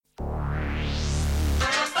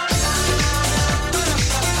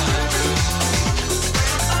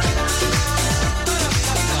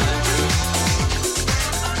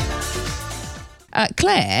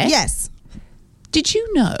Claire? Yes. Did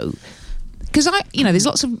you know? Because there's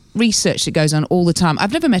lots of research that goes on all the time.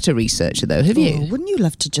 I've never met a researcher, though. Have you? Wouldn't you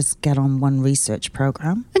love to just get on one research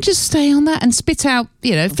program? And just stay on that and spit out,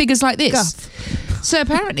 figures like this. Guff. So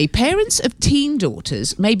apparently, parents of teen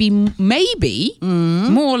daughters may be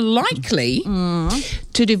more likely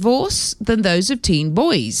to divorce than those of teen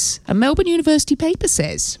boys. A Melbourne University paper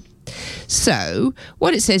says. So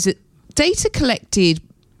what it says, that data collected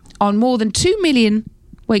on more than 2 million,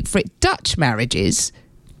 wait for it, Dutch marriages.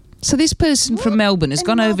 So this person from Melbourne has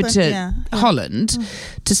gone over to Holland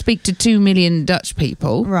to speak to 2 million Dutch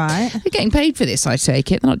people. Right. They're getting paid for this, I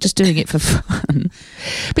take it. They're not just doing it for fun.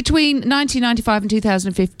 Between 1995 and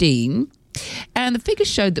 2015, and the figures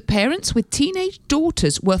showed that parents with teenage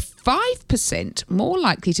daughters were 5% more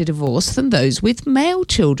likely to divorce than those with male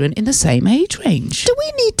children in the same age range. Do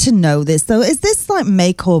we need to know this, though? Is this like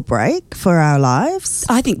make or break for our lives?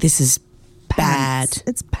 I think this is Pants. bad.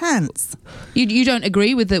 It's pants. You don't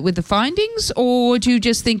agree with the findings, or do you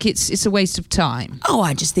just think it's a waste of time? Oh,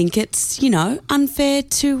 I just think it's, unfair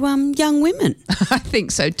to young women. I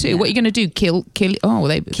think so too. Yeah. What are you going to do? Kill? Oh,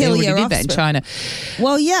 they already did that in China.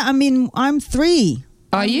 Well, yeah. I mean, I'm 3.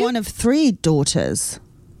 Are you one of 3 daughters?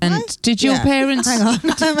 And did your parents? Hang on,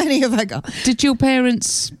 how many have I got? Did your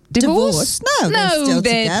parents divorce? No, they're still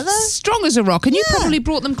together. Strong as a rock, and you probably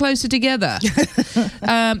brought them closer together.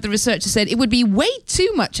 The researcher said it would be way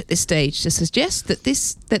too much at this stage to suggest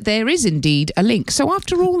that there is indeed a link. So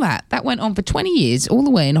after all that went on for 20 years, all the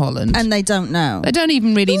way in Holland, and they don't know. They don't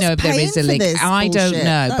even really know if there is a link. I don't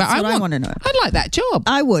know, That's but I want to know. I'd like that job.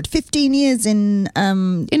 I would. 15 years in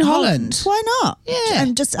Holland. Why not? Yeah,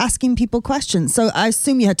 and just asking people questions. So I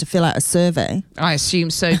assume you had to fill out a survey. I assume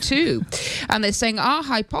so too. And they're saying our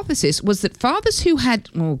hypothesis was that fathers who had...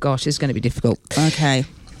 Oh, gosh, this is going to be difficult. Okay.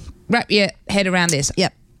 Wrap your head around this.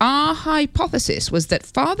 Yep. Our hypothesis was that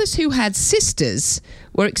fathers who had sisters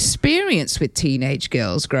were experienced with teenage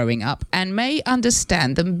girls growing up and may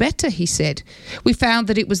understand them better, he said. We found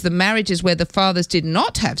that it was the marriages where the fathers did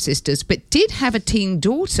not have sisters but did have a teen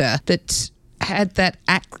daughter that had that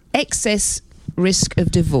excess risk of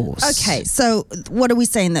divorce. Okay, so what are we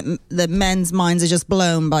saying, that the men's minds are just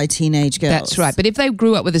blown by teenage girls? That's right. But if they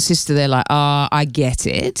grew up with a sister, they're like, I get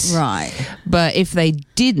it. Right. But if they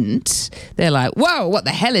didn't, they're like, whoa, what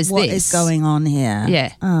the hell is this? What is going on here?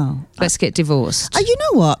 Yeah. Oh. Let's get divorced. You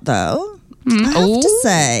know what, though? I have to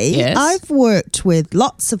say, yes. I've worked with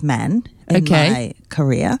lots of men in my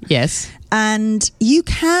career. Yes. And you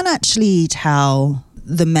can actually tell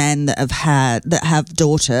the men that have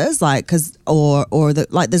daughters, like, because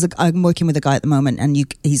I'm working with a guy at the moment, and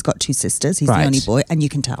he's got 2 sisters. He's the only boy, and you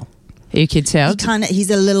can tell. You can tell. He's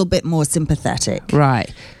a little bit more sympathetic,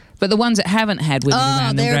 right? But the ones that haven't had women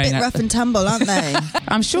around them growing up, they're a bit rough and tumble, aren't they?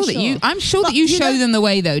 I'm sure that you show them the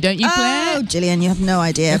way, though, don't you, Claire? Oh, Gillian, you have no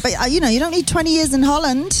idea. But you don't need 20 years in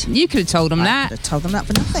Holland. You could have told them that. I could have told them that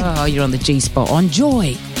for nothing. Oh, you're on the G-spot on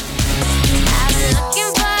Joy.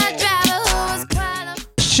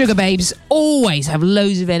 Sugar babes always have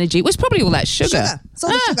loads of energy. Well, it's probably all that sugar. It's all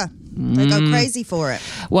the sugar. They go crazy for it.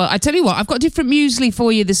 Well, I tell you what, I've got different muesli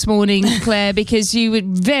for you this morning, Claire, because you were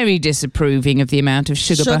very disapproving of the amount of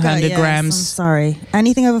sugar per 100 grams. I'm sorry.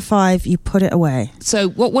 Anything over 5, you put it away. So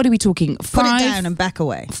what are we talking? Put it down and back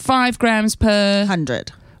away. 5 grams per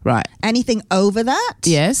 100. Right. Anything over that,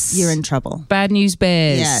 yes, you're in trouble. Bad news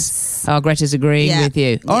bears. Yes. Oh, Greta's agreeing with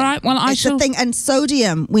you. All right. Well, it's the thing. And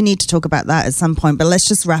sodium, we need to talk about that at some point, but let's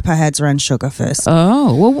just wrap our heads around sugar first.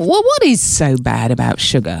 Oh, well, what is so bad about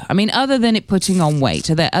sugar? I mean, other than it putting on weight,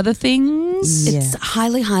 are there other things? It's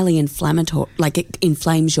highly, highly inflammatory. Like, it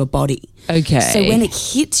inflames your body. Okay. So when it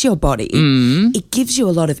hits your body, it gives you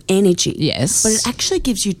a lot of energy. Yes. But it actually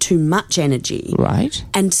gives you too much energy. Right.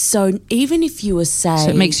 And so even if you were saying... So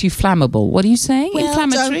it makes you flammable. What are you saying? Well,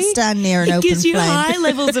 inflammatory? Don't stand near an open flame. It gives you high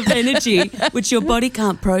levels of energy, which your body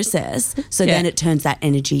can't process. So then it turns that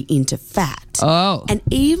energy into fat. Oh. And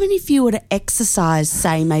even if you were to exercise,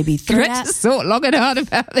 say, maybe 3 hours... thought long and hard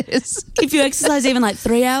about this. If you exercise even like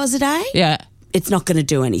 3 hours a day... Yeah. It's not going to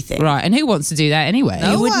do anything. Right, and who wants to do that anyway?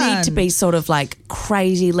 You would need to be sort of like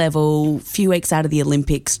crazy level, few weeks out of the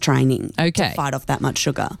Olympics training to fight off that much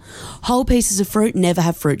sugar. Whole pieces of fruit, never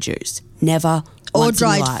have fruit juice. Never. Or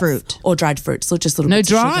dried fruit. Or dried fruit. So just little no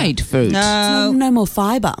bits of dried sugar. fruit. No more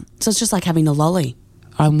fibre. So it's just like having a lolly.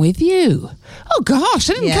 I'm with you. Oh, gosh,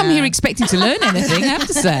 I didn't come here expecting to learn anything, I have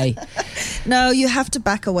to say. No, you have to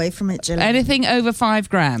back away from it, Gillian. Anything over 5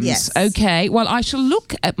 grams? Yes. Okay, well, I shall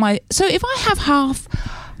look at my... So if I have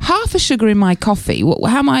half a sugar in my coffee,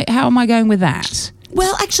 how am I going with that?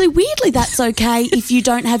 Well, actually, weirdly, that's okay if you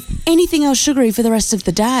don't have anything else sugary for the rest of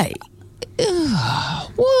the day.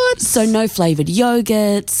 What? So no flavoured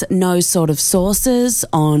yogurts, no sort of sauces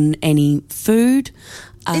on any food.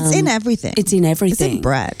 It's in everything. It's in everything. It's in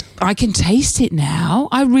bread. I can taste it now.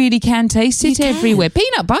 I really can taste it everywhere.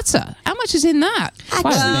 Peanut butter. How much is in that?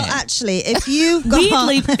 Well, actually, if you got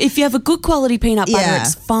weirdly, if you have a good quality peanut butter,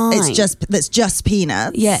 it's fine. That's just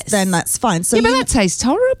peanuts. Yes, then that's fine. So but that tastes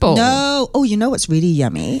horrible. No. Oh, you know what's really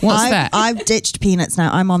yummy? What's that? I've ditched peanuts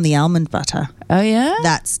now. I'm on the almond butter. Oh yeah,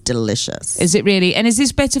 that's delicious. Is it really? And is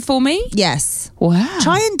this better for me? Yes. Wow.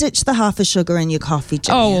 Try and ditch the half a sugar in your coffee,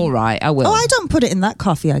 Jillian. Oh, all right, I will. Oh, I don't put it in that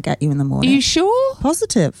coffee I get you in the morning. Are you sure?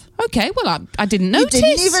 Positive. Okay, well, I didn't notice. You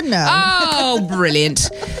didn't even know. Oh, brilliant.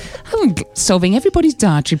 I'm solving everybody's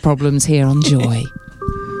dietary problems here on Joy.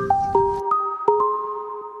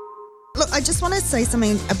 Look, I just want to say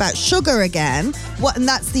something about sugar again. And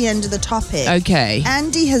that's the end of the topic. Okay.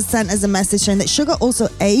 Andy has sent us a message saying that sugar also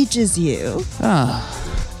ages you. Oh.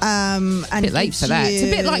 And a bit late for that. It's a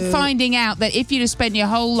bit like finding out that if you'd have spent your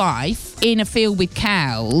whole life in a field with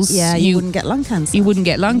cows, you wouldn't get lung cancer. You wouldn't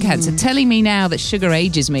get lung cancer. Telling me now that sugar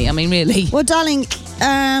ages me, I mean, really. Well, darling,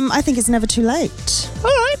 I think it's never too late. All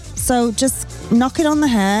right. So just knock it on the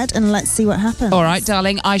head and let's see what happens. All right,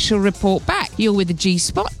 darling, I shall report back. You're with the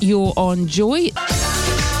G-Spot. You're on Joy.